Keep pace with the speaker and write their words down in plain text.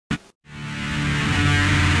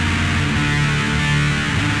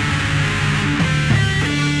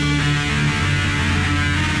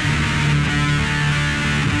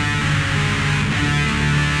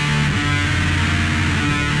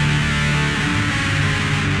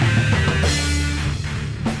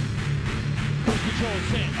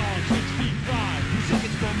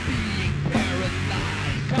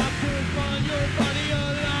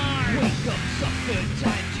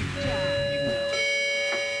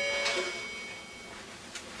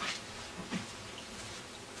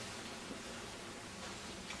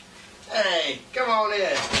on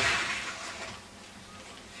in.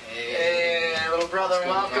 Hey, little brother,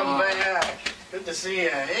 welcome back. Good to see you.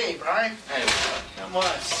 Hey, Brian. Hey, what's up? Not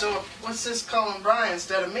much. So, what's this calling Brian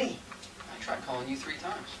instead of me? I tried calling you 3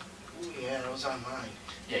 times. Ooh, yeah, that was on mine.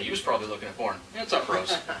 Yeah, you was probably looking at porn. Yeah, what's up,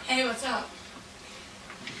 Rose? Hey, what's up?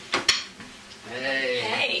 Hey.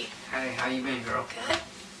 Hey. Hey, how you been, girl? Good.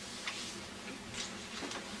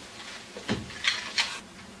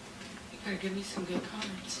 You better give me some good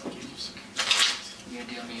comments. You gonna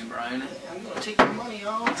deal me and Brian? Hey, I'm gonna take your money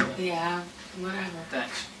all the time. Yeah, whatever.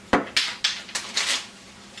 Thanks.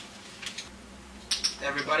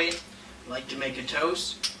 Everybody, I'd like to make a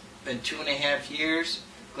toast. Been 2.5 years.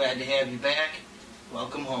 Glad to have you back.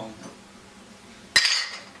 Welcome home.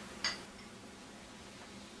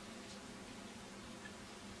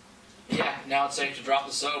 Yeah, now it's safe to drop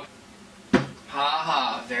the soap. Ha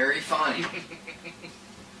ha, very funny.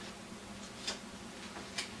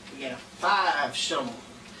 We got a 5 shovel.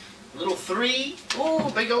 Little 3.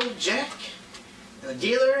 Oh, big old jack. And the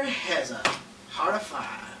dealer has a heart of 5.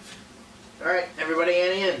 Alright, everybody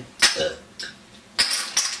in.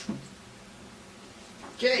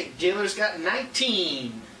 Okay, dealer's got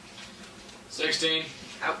 19. 16.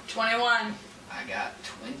 Out 21. I got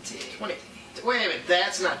 20. 20. Wait a minute,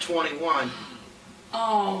 that's not 21.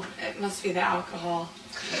 Oh, it must be the alcohol.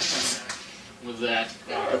 With that,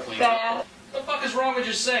 clean Bad. up. What the fuck is wrong with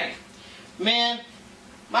your sink? Man,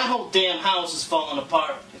 my whole damn house is falling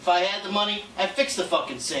apart. If I had the money, I'd fix the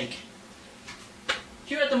fucking sink.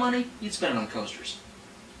 If you had the money, you'd spend it on coasters.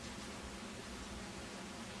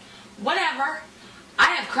 Whatever. I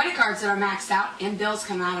have credit cards that are maxed out and bills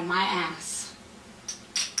come out of my ass.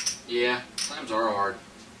 Yeah, times are hard.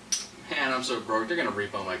 Man, I'm so broke, they're gonna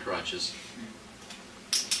repo my crutches.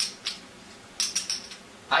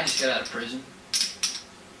 I just got out of prison.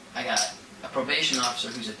 I got a probation officer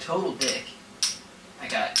who's a total dick. I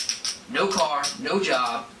got no car, no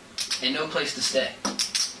job, and no place to stay.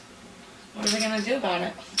 What are we gonna do about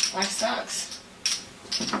it? Life sucks.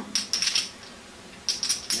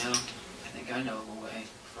 You know, I think I know of a way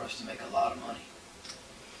for us to make a lot of money.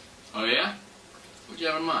 Oh yeah? What'd you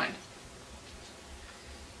have in mind?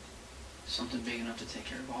 Something big enough to take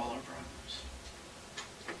care of all our problems.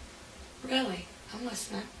 Really? I'm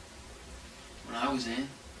listening. When I was in,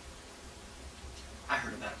 I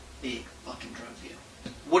heard about a big fucking drug deal.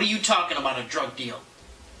 What are you talking about, a drug deal?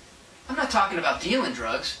 I'm not talking about dealing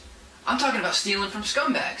drugs. I'm talking about stealing from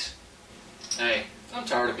scumbags. Hey, I'm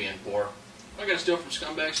tired of being poor. If I gotta steal from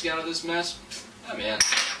scumbags to get out of this mess, I'm in.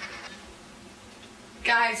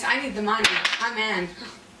 Guys, I need the money. I'm in.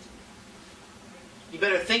 You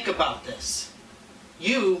better think about this.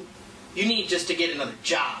 You need just to get another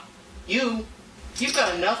job. You've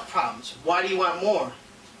got enough problems. Why do you want more?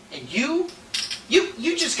 And you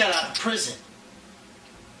just got out of prison.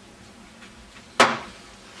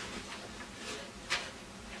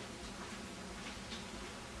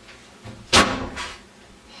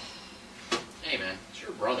 Hey man, it's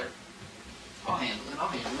your brother. I'll handle it, I'll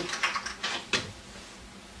handle it.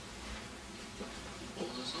 Pull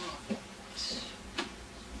this off.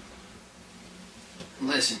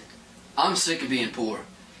 Listen, I'm sick of being poor.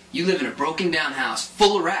 You live in a broken down house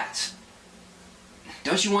full of rats.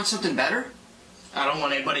 Don't you want something better? I don't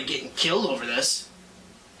want anybody getting killed over this.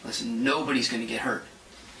 Listen, nobody's gonna get hurt.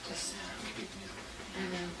 Just, I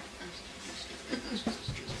know.